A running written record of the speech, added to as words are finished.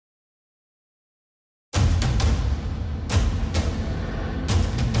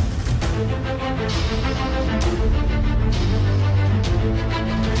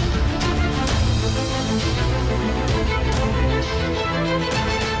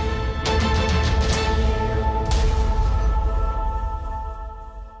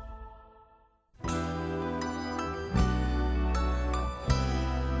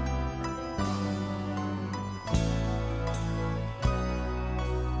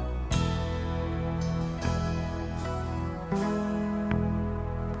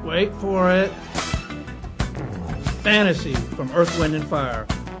Wait for it. Fantasy from Earth, Wind, and Fire.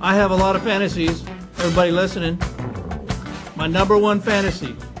 I have a lot of fantasies. Everybody listening. My number one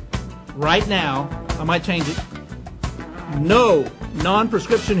fantasy right now, I might change it. No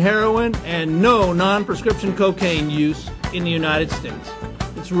non-prescription heroin and no non-prescription cocaine use in the United States.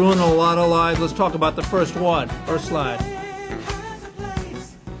 It's ruining a lot of lives. Let's talk about the first one. First slide.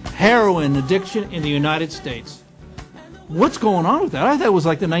 Heroin addiction in the United States. What's going on with that? I thought it was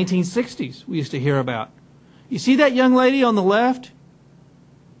like the 1960s we used to hear about. You see that young lady on the left?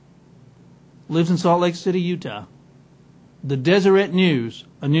 Lives in Salt Lake City, Utah. The Deseret News,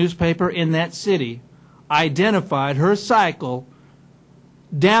 a newspaper in that city, identified her cycle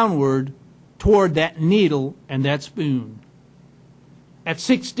downward toward that needle and that spoon. At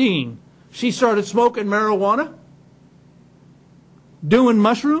 16, she started smoking marijuana, doing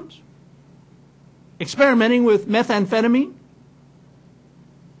mushrooms, experimenting with methamphetamine.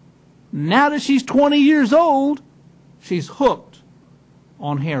 Now that she's 20 years old, she's hooked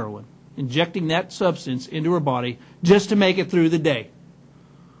on heroin, injecting that substance into her body just to make it through the day.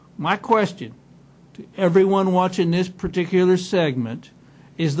 My question to everyone watching this particular segment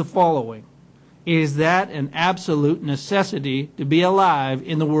is the following. Is that an absolute necessity to be alive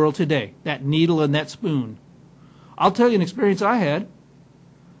in the world today? That needle and that spoon. I'll tell you an experience I had.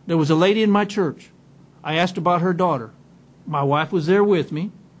 There was a lady in my church. I asked about her daughter. My wife was there with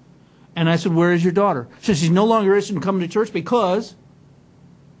me. And I said, where is your daughter? She said, she's no longer interested in coming to church because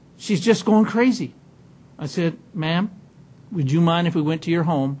she's just going crazy. I said, ma'am, would you mind if we went to your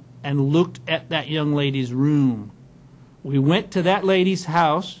home and looked at that young lady's room? We went to that lady's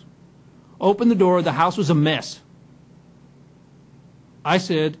house, opened the door, the house was a mess. I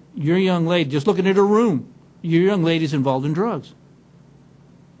said, your young lady, just looking at her room, your young lady's involved in drugs.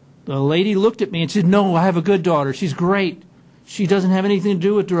 The lady looked at me and said, no, I have a good daughter. She's great. She doesn't have anything to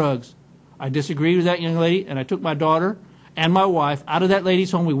do with drugs. I disagreed with that young lady, and I took my daughter and my wife out of that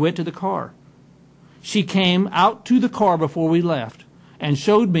lady's home. We went to the car. She came out to the car before we left and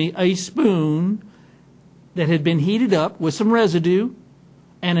showed me a spoon that had been heated up with some residue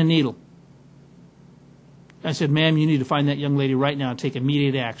and a needle. I said, ma'am, you need to find that young lady right now and take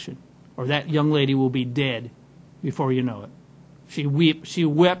immediate action, or that young lady will be dead before you know it. She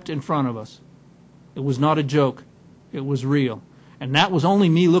wept in front of us. It was not a joke. It was real. And that was only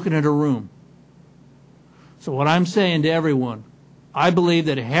me looking at her room. So what I'm saying to everyone, I believe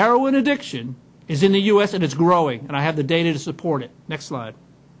that heroin addiction is in the U.S. and it's growing, and I have the data to support it. Next slide.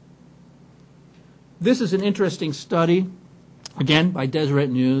 This is an interesting study, again, by Deseret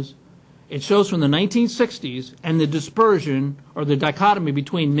News. It shows from the 1960s and the dispersion or the dichotomy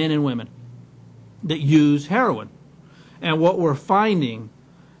between men and women that use heroin. And what we're finding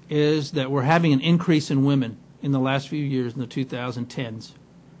is that we're having an increase in women in the last few years in the 2010s.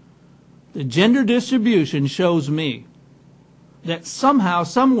 The gender distribution shows me that somehow,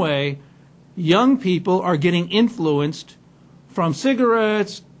 some way, young people are getting influenced from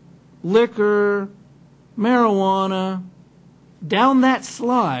cigarettes, liquor, marijuana, down that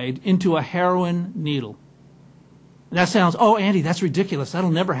slide into a heroin needle. And that sounds, oh, Andy, that's ridiculous. That'll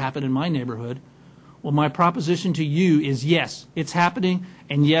never happen in my neighborhood. Well, my proposition to you is yes, it's happening,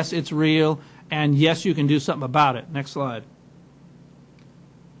 and yes, it's real, and yes, you can do something about it. Next slide.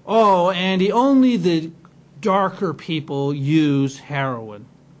 Oh, Andy, only the darker people use heroin.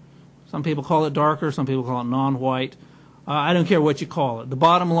 Some people call it darker, some people call it non-white. I don't care what you call it. The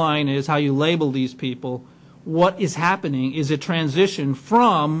bottom line is how you label these people. What is happening is a transition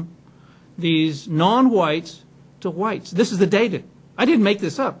from these non-whites to whites. This is the data. I didn't make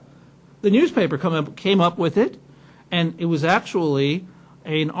this up. The newspaper came up with it, and it was actually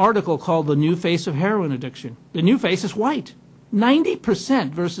an article called The New Face of Heroin Addiction. The new face is white.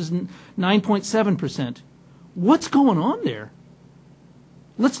 90% versus 9.7%. What's going on there?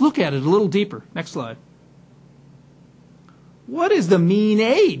 Let's look at it a little deeper. Next slide. What is the mean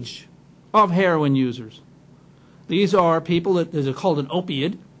age of heroin users? These are people that is called an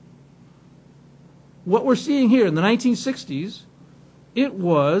opiate. What we're seeing here in the 1960s, it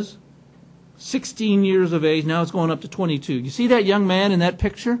was 16 years of age. Now it's going up to 22. You see that young man in that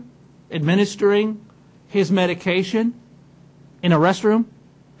picture administering his medication in a restroom?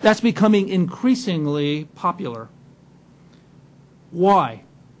 That's becoming increasingly popular. Why?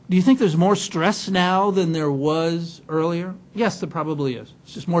 Do you think there's more stress now than there was earlier? Yes, there probably is.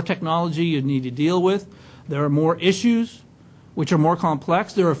 It's just more technology you need to deal with. There are more issues which are more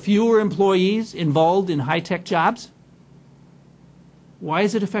complex. There are fewer employees involved in high-tech jobs. Why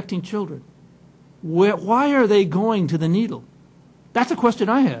is it affecting children? Why are they going to the needle? That's a question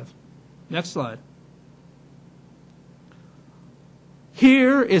I have. Next slide.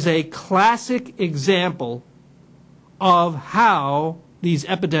 Here is a classic example of how these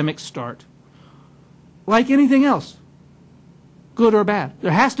epidemics start. Like anything else, good or bad,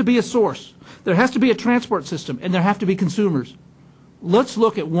 there has to be a source. There has to be a transport system, and there have to be consumers. Let's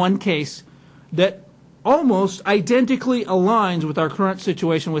look at one case that almost identically aligns with our current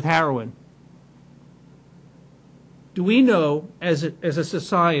situation with heroin. Do we know, as a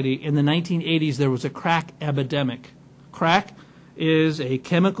society, in the 1980s there was a crack epidemic? Crack is a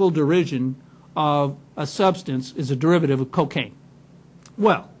chemical derision of a substance, is a derivative of cocaine.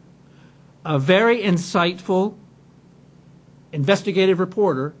 Well, a very insightful investigative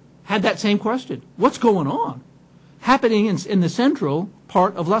reporter had that same question. What's going on? Happening in the central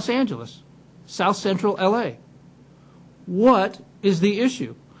part of Los Angeles, south central LA. What is the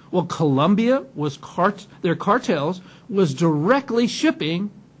issue? Well, Colombia was their cartels was directly shipping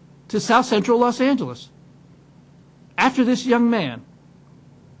to south central Los Angeles. After this young man,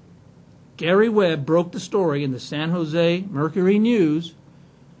 Gary Webb, broke the story in the San Jose Mercury News,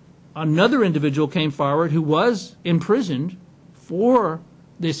 another individual came forward who was imprisoned for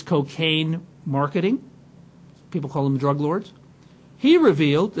this cocaine marketing. People call them drug lords. He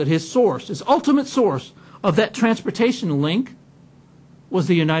revealed that his source, his ultimate source of that transportation link, was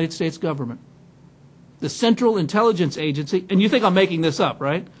the United States government, the Central Intelligence Agency. And you think I'm making this up,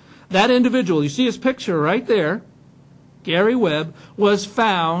 right? That individual, you see his picture right there, Gary Webb, was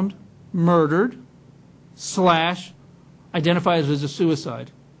found murdered / identified as a suicide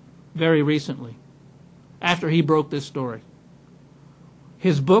very recently after he broke this story.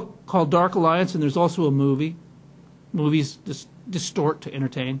 His book called Dark Alliance, and there's also a movie. Movies distort to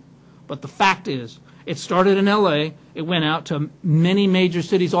entertain. But the fact is, it started in L.A., it went out to many major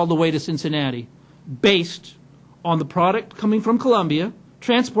cities all the way to Cincinnati, based on the product coming from Colombia,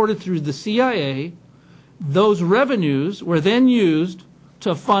 transported through the CIA. Those revenues were then used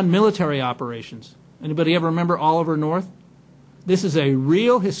to fund military operations. Anybody ever remember Oliver North? This is a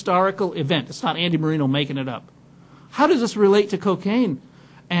real historical event. It's not Andy Marino making it up. How does this relate to cocaine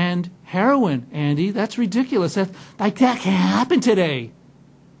and heroin, Andy? That's ridiculous. That can't happen today.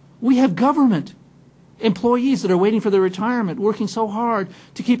 We have government employees that are waiting for their retirement, working so hard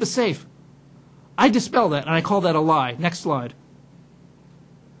to keep us safe. I dispel that, and I call that a lie. Next slide.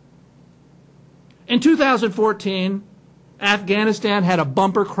 In 2014, Afghanistan had a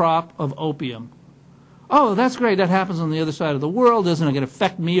bumper crop of opium. Oh, that's great. That happens on the other side of the world. Doesn't it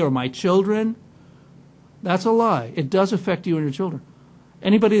affect me or my children? That's a lie. It does affect you and your children.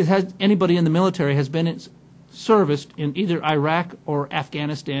 Anybody in the military has been serviced in either Iraq or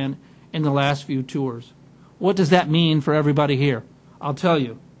Afghanistan in the last few tours. What does that mean for everybody here? I'll tell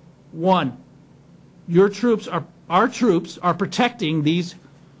you. One, our troops are protecting these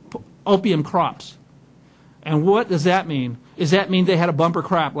opium crops. And what does that mean? Does that mean they had a bumper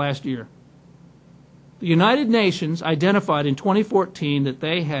crop last year? The United Nations identified in 2014 that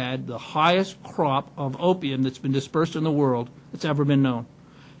they had the highest crop of opium that's been dispersed in the world that's ever been known.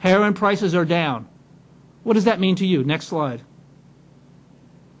 Heroin prices are down. What does that mean to you? Next slide.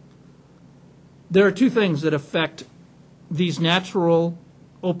 There are two things that affect these natural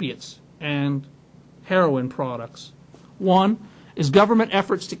opiates and heroin products. One is government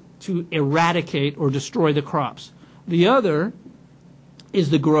efforts to eradicate or destroy the crops. The other is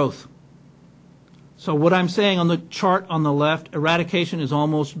the growth. So what I'm saying on the chart on the left, eradication has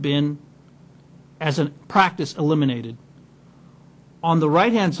almost been, as a practice, eliminated. On the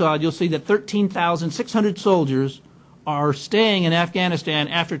right-hand side, you'll see that 13,600 soldiers are staying in Afghanistan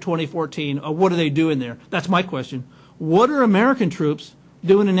after 2014. What are they doing there? That's my question. What are American troops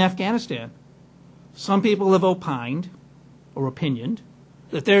doing in Afghanistan? Some people have opined or opinioned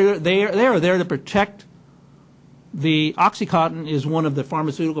that they are there to protect. The OxyContin is one of the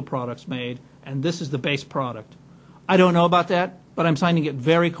pharmaceutical products made, and this is the base product. I don't know about that, but I'm finding it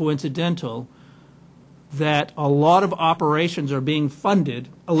very coincidental that a lot of operations are being funded,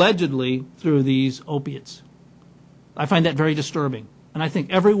 allegedly, through these opiates. I find that very disturbing. And I think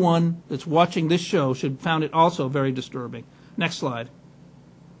everyone that's watching this show should find it also very disturbing. Next slide.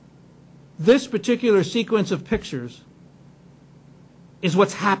 This particular sequence of pictures is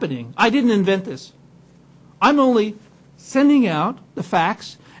what's happening. I didn't invent this. I'm only sending out the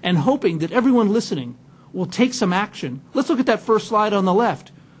facts and hoping that everyone listening will take some action. Let's look at that first slide on the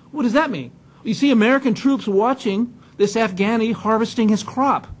left. What does that mean? You see American troops watching this Afghani harvesting his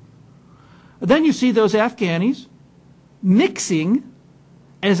crop. Then you see those Afghanis mixing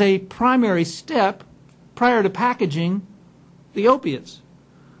as a primary step prior to packaging the opiates.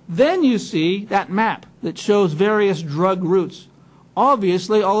 Then you see that map that shows various drug routes.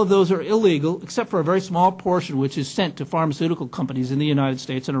 Obviously, all of those are illegal, except for a very small portion, which is sent to pharmaceutical companies in the United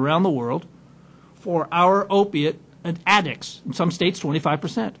States and around the world for our opiate addicts. In some states,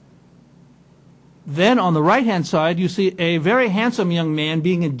 25%. Then on the right-hand side, you see a very handsome young man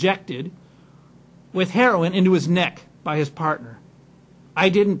being injected with heroin into his neck by his partner. I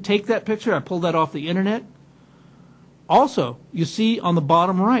didn't take that picture. I pulled that off the internet. Also, you see on the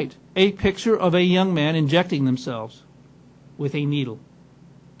bottom right a picture of a young man injecting themselves with a needle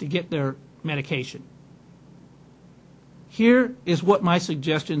to get their medication. Here is what my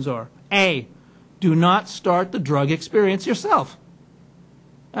suggestions are. A, do not start the drug experience yourself.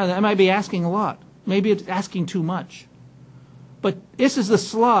 Now, I might be asking a lot. Maybe it's asking too much. But this is the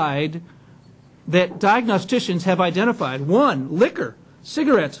slide that diagnosticians have identified. 1, liquor,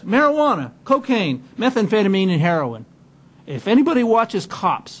 cigarettes, marijuana, cocaine, methamphetamine, and heroin. If anybody watches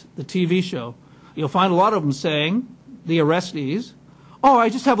Cops, the TV show, you'll find a lot of them saying, the arrestees, oh, I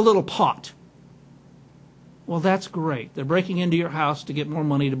just have a little pot. Well, that's great. They're breaking into your house to get more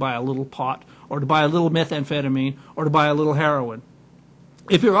money to buy a little pot, or to buy a little methamphetamine, or to buy a little heroin.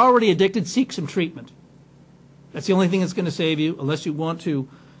 If you're already addicted, seek some treatment. That's the only thing that's going to save you, unless you want to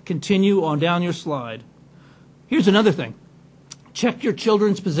continue on down your slide. Here's another thing. Check your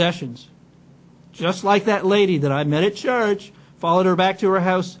children's possessions. Just like that lady that I met at church, followed her back to her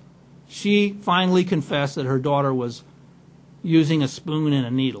house, she finally confessed that her daughter was using a spoon and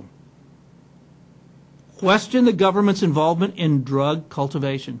a needle. Question the government's involvement in drug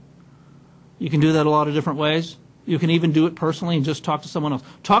cultivation. You can do that a lot of different ways. You can even do it personally and just talk to someone else.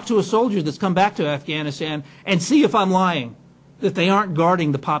 Talk to a soldier that's come back to Afghanistan and see if I'm lying, that they aren't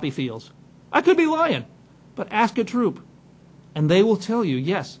guarding the poppy fields. I could be lying, but ask a troop, and they will tell you,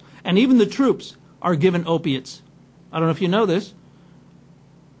 yes. And even the troops are given opiates. I don't know if you know this.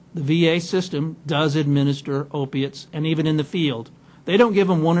 The VA system does administer opiates, and even in the field. They don't give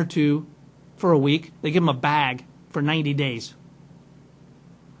them 1 or 2 for a week. They give them a bag for 90 days.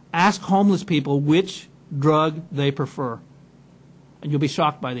 Ask homeless people which drug they prefer, and you'll be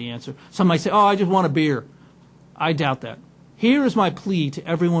shocked by the answer. Some might say, oh, I just want a beer. I doubt that. Here is my plea to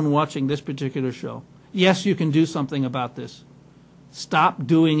everyone watching this particular show. Yes, you can do something about this. Stop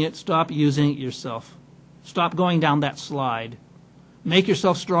doing it. Stop using it yourself. Stop going down that slide. Make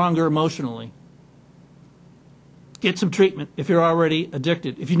yourself stronger emotionally. Get some treatment if you're already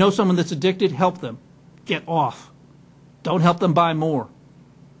addicted. If you know someone that's addicted, help them. Get off. Don't help them buy more.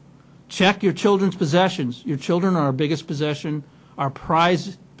 Check your children's possessions. Your children are our biggest possession, our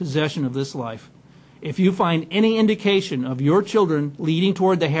prized possession of this life. If you find any indication of your children leading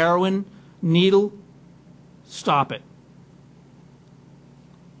toward the heroin needle, stop it.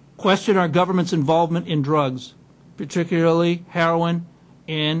 Question our government's involvement in drugs, particularly heroin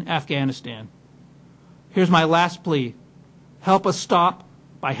in Afghanistan. Here's my last plea. Help us stop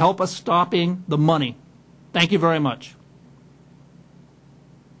by help us stopping the money. Thank you very much.